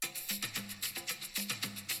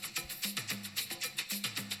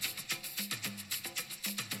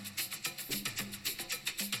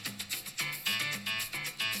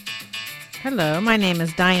Hello, my name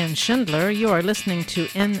is Diane Schindler. You are listening to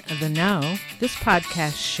In the Know. This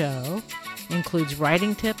podcast show includes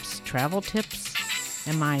writing tips, travel tips,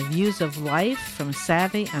 and my views of life from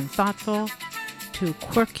savvy and thoughtful to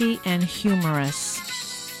quirky and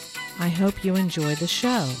humorous. I hope you enjoy the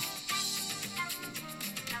show.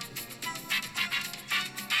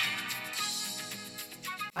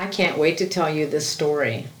 I can't wait to tell you this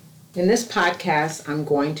story. In this podcast, I'm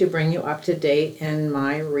going to bring you up to date in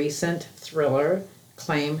my recent thriller,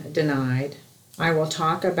 Claim Denied. I will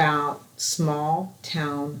talk about small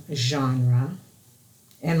town genre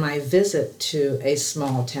and my visit to a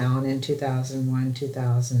small town in 2001,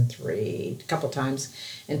 2003, a couple times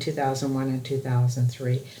in 2001 and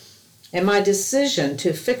 2003, and my decision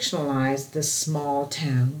to fictionalize this small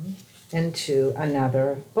town into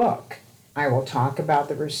another book. I will talk about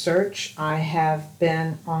the research I have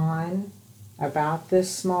been on about this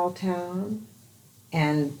small town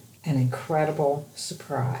and an incredible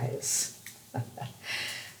surprise.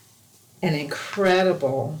 An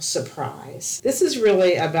incredible surprise. This is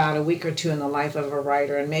really about a week or two in the life of a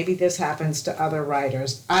writer, and maybe this happens to other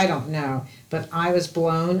writers. I don't know, but I was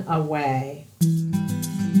blown away.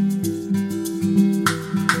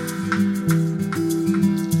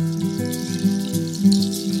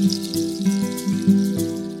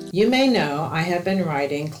 You may know I have been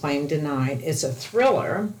writing Claim Denied. It's a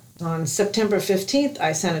thriller. On September 15th,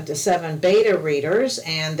 I sent it to 7 beta readers,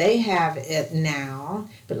 and they have it now.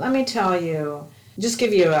 But let me tell you, just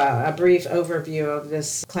give you a brief overview of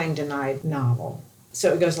this Claim Denied novel.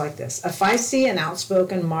 So it goes like this. A feisty and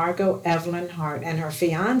outspoken Margot Evelyn Hart and her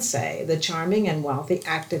fiancé, the charming and wealthy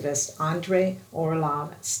activist Andrei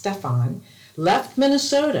Orlov Stefan, left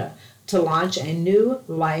Minnesota to launch a new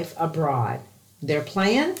life abroad. Their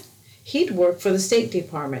plan? He'd work for the State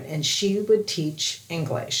Department and she would teach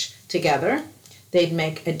English. Together, they'd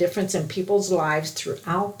make a difference in people's lives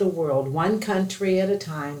throughout the world, one country at a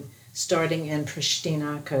time, starting in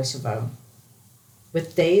Pristina, Kosovo.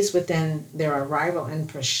 With days within their arrival in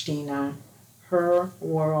Pristina, her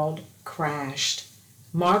world crashed.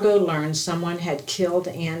 Margot learned someone had killed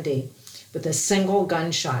Andy with a single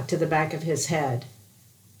gunshot to the back of his head.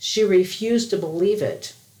 She refused to believe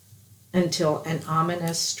it until an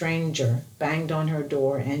ominous stranger banged on her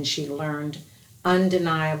door and she learned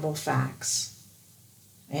undeniable facts.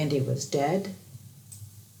 Andy was dead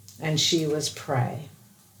and she was prey.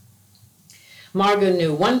 Margot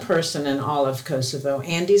knew one person in all of Kosovo,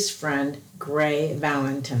 Andy's friend, Gray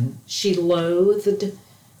Valentin. She loathed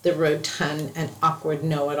the rotund and awkward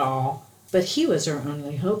know-it-all, but he was her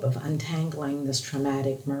only hope of untangling this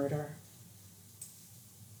traumatic murder.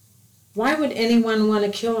 Why would anyone want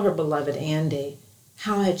to kill her beloved Andy?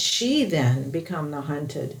 How had she then become the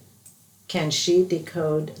hunted? Can she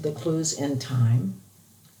decode the clues in time?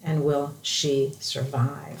 And will she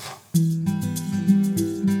survive?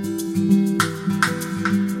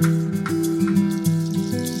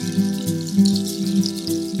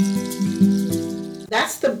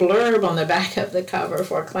 That's the blurb on the back of the cover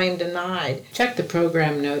for Claim Denied. Check the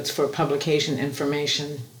program notes for publication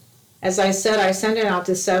information. As I said, I sent it out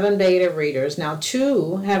to 7 beta readers. Now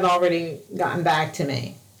 2 have already gotten back to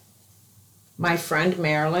me. My friend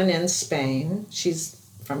Marilyn in Spain, she's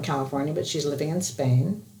from California, but she's living in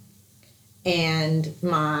Spain. And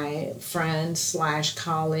my friend /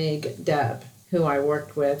 colleague Deb, who I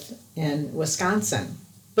worked with in Wisconsin.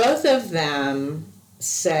 Both of them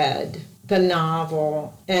said the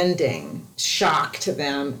novel ending shocked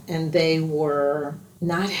them and they were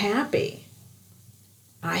not happy.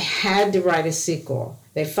 I had to write a sequel.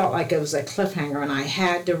 They felt like it was a cliffhanger and I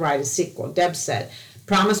had to write a sequel. Deb said,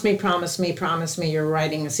 promise me you're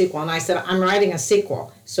writing a sequel. And I said, I'm writing a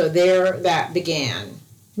sequel. So there that began.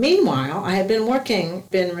 Meanwhile, I had been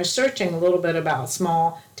researching a little bit about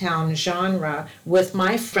small town genre with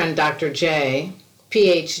my friend Dr. J,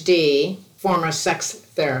 PhD, former sex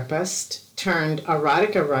therapist, turned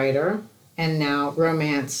erotica writer, and now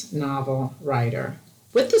romance novel writer.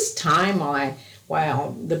 With this time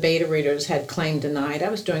while the beta readers had Claim Denied, I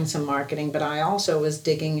was doing some marketing, but I also was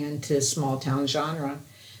digging into small town genre.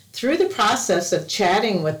 Through the process of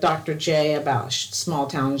chatting with Dr. J about small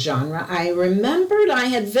town genre, I remembered I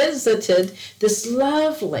had visited this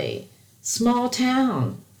lovely small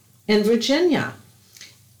town in Virginia.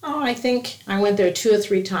 I think I went there 2 or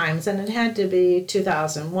 3 times, and it had to be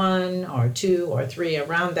 2001 or 2 or 3,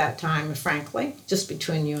 around that time, frankly, just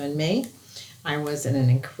between you and me. I was in an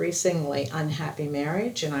increasingly unhappy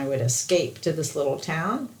marriage, and I would escape to this little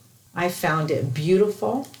town. I found it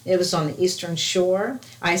beautiful. It was on the Eastern Shore.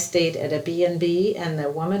 I stayed at a B&B, and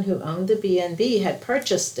the woman who owned the B&B had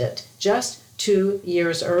purchased it just 2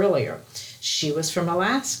 years earlier. She was from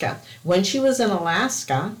Alaska. When she was in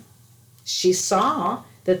Alaska, she saw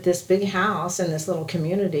that this big house in this little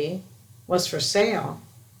community was for sale.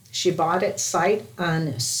 She bought it sight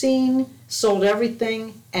unseen, sold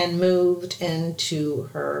everything, and moved into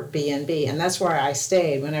her B&B. And that's where I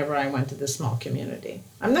stayed whenever I went to the small community.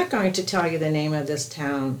 I'm not going to tell you the name of this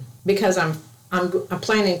town because I'm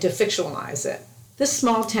planning to fictionalize it. This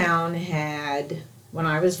small town had, when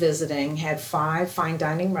I was visiting, had 5 fine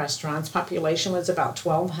dining restaurants. Population was about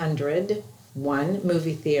 1,200. 1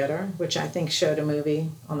 movie theater, which I think showed a movie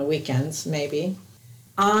on the weekends, maybe.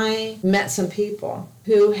 I met some people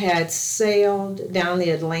who had sailed down the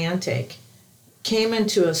Atlantic, came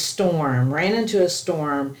into a storm, ran into a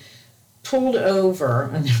storm, pulled over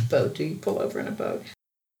on their boat. Do you pull over in a boat?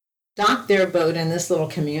 Docked their boat in this little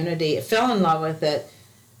community, fell in love with it,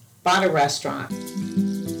 bought a restaurant.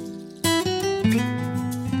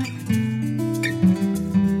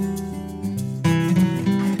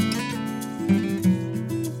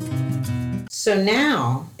 So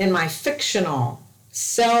now, in my fictional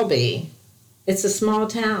Selby, it's a small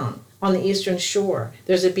town on the Eastern Shore.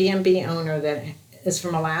 There's a B&B owner that is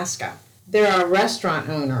from Alaska. There are restaurant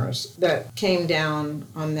owners that came down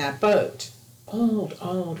on that boat.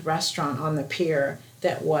 Old restaurant on the pier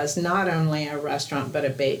that was not only a restaurant but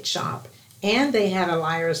a bait shop. And they had a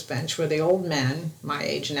liar's bench where the old men, my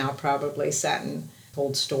age now probably, sat and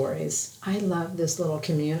told stories. I love this little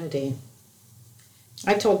community.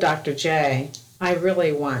 I told Dr. J, I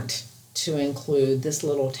really want to include this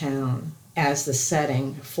little town as the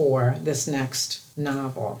setting for this next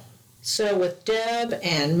novel. So with Deb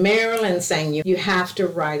and Marilyn saying you have to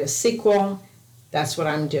write a sequel, that's what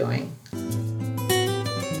I'm doing.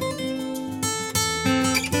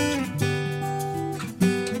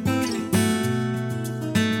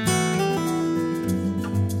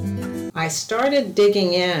 I started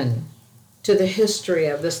digging in to the history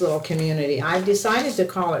of this little community. I've decided to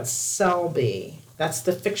call it Selby. That's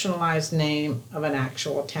the fictionalized name of an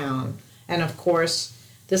actual town. And of course,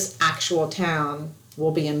 this actual town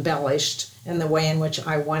will be embellished in the way in which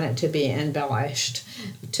I want it to be embellished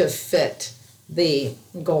to fit the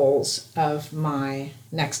goals of my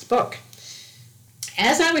next book.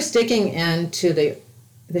 As I was digging into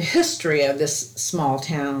the history of this small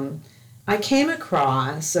town, I came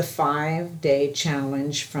across a 5-day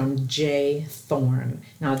challenge from Jay Thorn.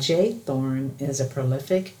 Now, Jay Thorn is a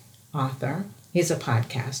prolific author. He's a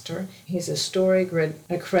podcaster. He's a StoryGrid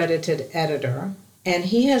accredited editor. And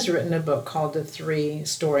he has written a book called The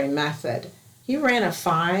 3-Story Method. He ran a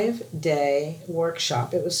 5-day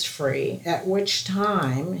workshop. It was free, at which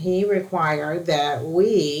time he required that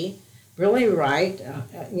we really write,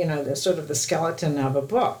 the sort of the skeleton of a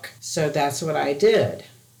book. So that's what I did.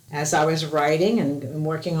 As I was writing and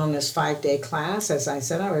working on this 5-day class, as I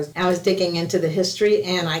said, I was digging into the history,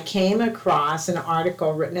 and I came across an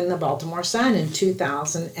article written in the Baltimore Sun in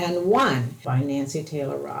 2001 by Nancy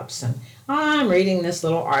Taylor Robson. I'm reading this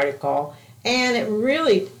little article, and it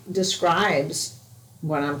really describes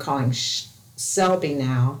what I'm calling Selby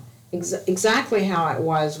now, exactly how it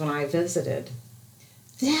was when I visited.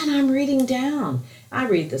 Then I'm reading down. I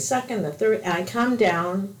read the second, the third, and I come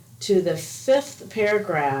down to the 5th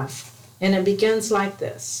paragraph, and it begins like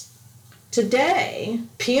this. Today,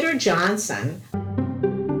 Peter Johnson...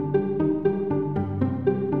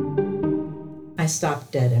 I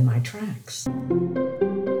stopped dead in my tracks.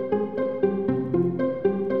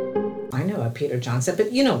 I know a Peter Johnson,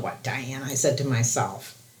 but you know what, Diane, I said to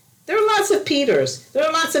myself. There are lots of Peters. There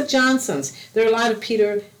are lots of Johnsons. There are a lot of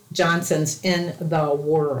Peter Johnsons in the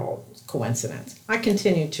world. Coincidence. I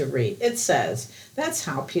continued to read. It says, that's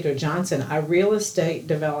how Peter Johnson, a real estate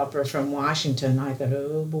developer from Washington, I thought,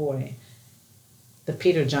 oh boy. The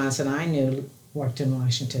Peter Johnson I knew worked in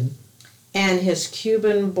Washington. And his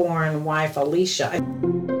Cuban-born wife, Alicia.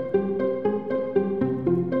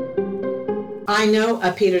 I know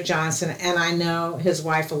a Peter Johnson, and I know his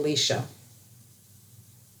wife, Alicia.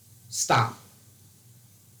 Stop.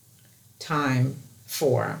 Time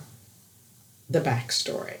for the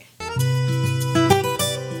backstory.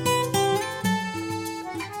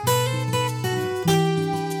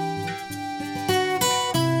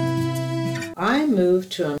 I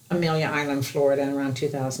moved to Amelia Island, Florida in around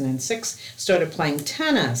 2006, started playing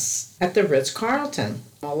tennis at the Ritz-Carlton.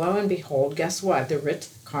 Well, lo and behold, guess what? The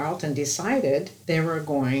Ritz-Carlton decided they were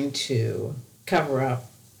going to cover up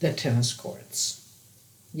the tennis courts.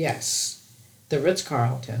 Yes, the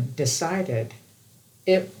Ritz-Carlton decided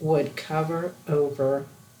it would cover over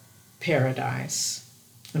Paradise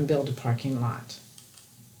and build a parking lot.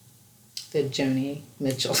 the Joni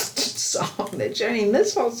Mitchell song, the Joni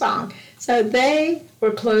Mitchell song. So they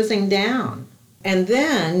were closing down. And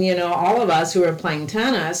then, all of us who were playing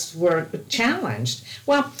tennis were challenged.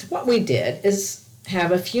 Well, what we did is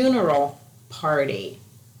have a funeral party.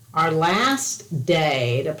 Our last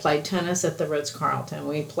day to play tennis at the Ritz-Carlton,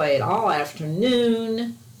 we played all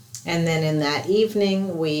afternoon. And then in that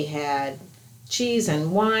evening, we had cheese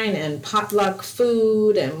and wine and potluck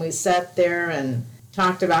food. And we sat there and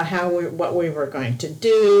talked about what we were going to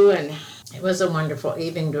do. And it was a wonderful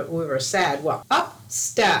evening. We were sad. Well, up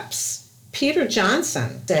steps Peter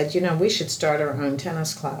Johnson, said, we should start our own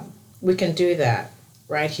tennis club. We can do that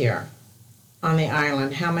right here on the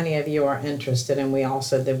island. How many of you are interested? And we all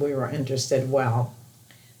said that we were interested. Well,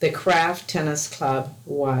 the Craft Tennis Club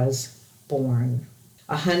was born.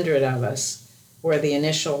 100 of us were the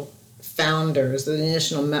initial founders, the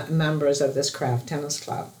initial members of this Craft Tennis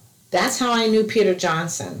Club. That's how I knew Peter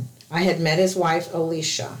Johnson. I had met his wife,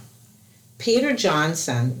 Alicia. Peter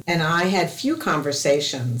Johnson and I had few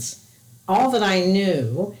conversations. All that I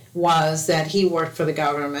knew was that he worked for the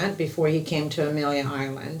government before he came to Amelia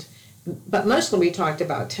Island. But mostly we talked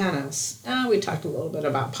about tennis. We talked a little bit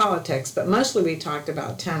about politics, but mostly we talked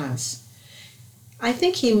about tennis. I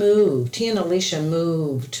think he and Alicia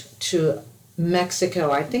moved to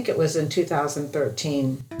Mexico. I think it was in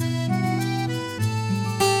 2013.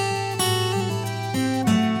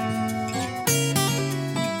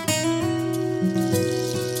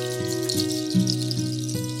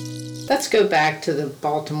 Let's go back to the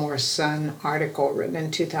Baltimore Sun article written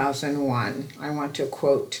in 2001. I want to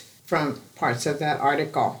quote from parts of that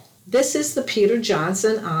article. This is the Peter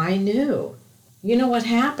Johnson I knew. You know what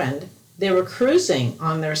happened? They were cruising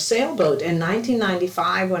on their sailboat in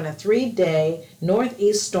 1995 when a 3-day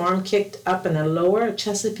northeast storm kicked up in the lower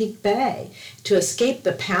Chesapeake Bay. To escape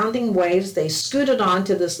the pounding waves, they scooted on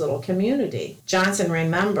to this little community. Johnson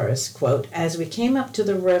remembers, quote, as we came up to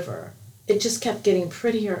the river, it just kept getting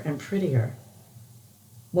prettier and prettier.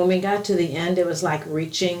 When we got to the end, it was like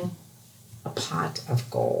reaching a pot of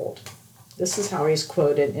gold. This is how he's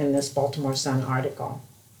quoted in this Baltimore Sun article.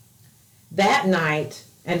 That night,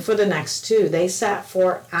 and for the next 2, they sat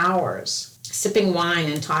for hours, sipping wine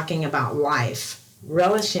and talking about life,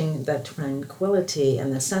 relishing the tranquility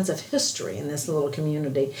and the sense of history in this little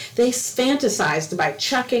community. They fantasized about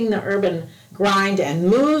chucking the urban grind and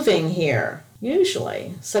moving here.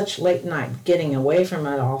 Usually, such late night getting away from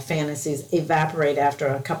it all fantasies evaporate after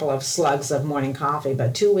a couple of slugs of morning coffee.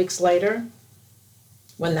 But 2 weeks later,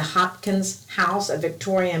 when the Hopkins house, a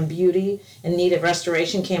Victorian beauty in need of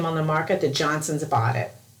restoration, came on the market, the Johnsons bought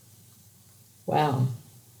it. Well,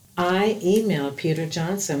 I emailed Peter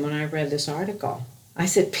Johnson when I read this article. I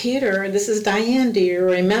said, Peter, this is Diane. Do you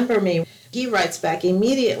remember me? He writes back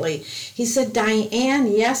immediately. He said,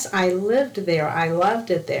 Diane, yes, I lived there. I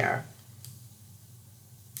loved it there.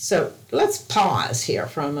 So let's pause here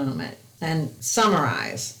for a moment and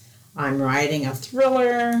summarize. I'm writing a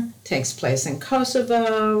thriller, takes place in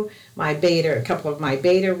Kosovo. A couple of my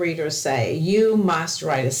beta readers say, you must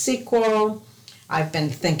write a sequel. I've been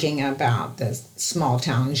thinking about the small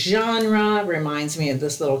town genre. Reminds me of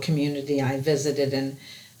this little community I visited, and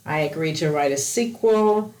I agreed to write a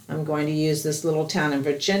sequel. I'm going to use this little town in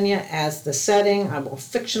Virginia as the setting. I will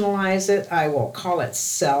fictionalize it. I will call it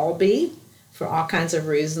Selby, for all kinds of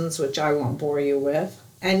reasons, which I won't bore you with.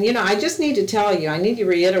 And, I just need to tell you, I need to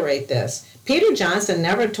reiterate this. Peter Johnson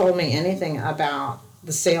never told me anything about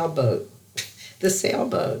the sailboat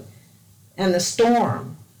and the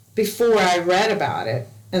storm before I read about it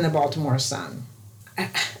in the Baltimore Sun.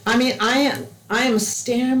 I am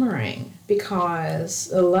stammering because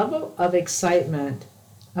the level of excitement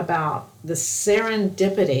about the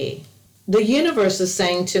serendipity, the universe is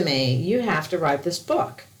saying to me, you have to write this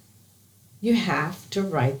book. You have to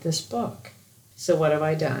write this book. So what have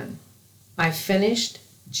I done? I finished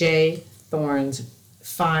J. Thorne's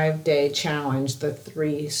 5-day challenge, the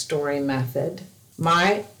 3-story method.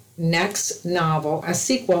 My next novel, a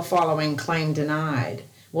sequel following Claim Denied,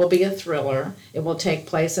 will be a thriller. It will take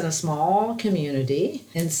place in a small community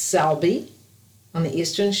in Selby on the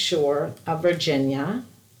eastern shore of Virginia.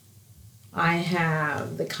 I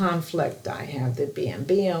have the conflict, I have the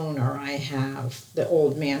B&B owner, I have the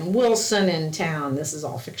old man Wilson in town. This is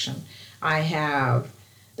all fiction. I have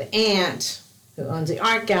the aunt who owns the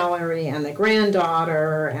art gallery and the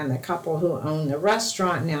granddaughter and the couple who own the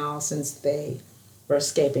restaurant now since they were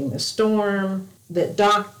escaping the storm. The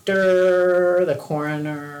doctor, the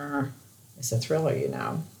coroner, it's a thriller,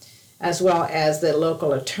 as well as the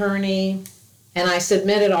local attorney. And I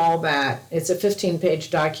submitted all that. It's a 15-page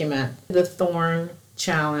document, the Thorne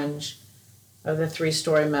challenge of the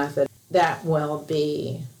 3-story method. that will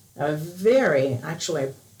be a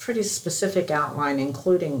pretty specific outline,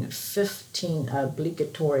 including 15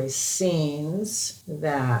 obligatory scenes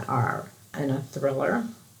that are in a thriller.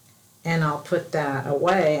 And I'll put that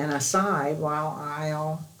away and aside while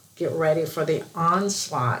I'll get ready for the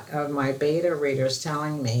onslaught of my beta readers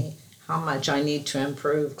telling me how much I need to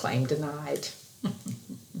improve Claim Denied.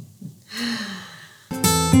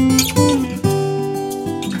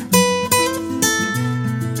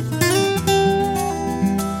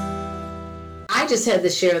 I just had to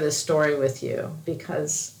share this story with you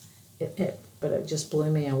because it just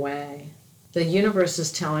blew me away. The universe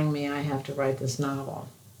is telling me I have to write this novel.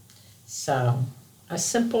 So, a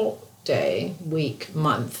simple day, week,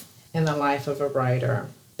 month in the life of a writer.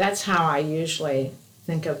 That's how I usually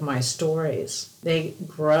think of my stories. They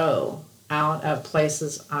grow out of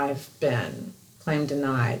places I've been. Claim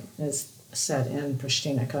Denied is set in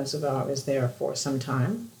Pristina, Kosovo. I was there for some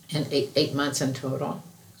time, and eight months in total.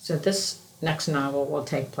 So this next novel will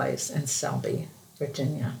take place in Selby,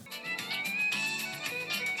 Virginia.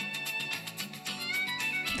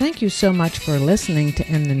 Thank you so much for listening to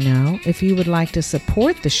In the Know. If you would like to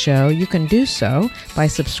support the show, you can do so by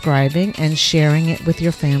subscribing and sharing it with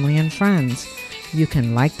your family and friends. You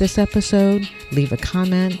can like this episode, leave a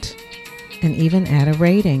comment, and even add a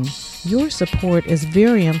rating. Your support is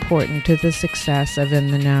very important to the success of In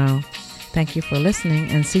the Know. Thank you for listening,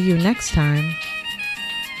 and see you next time.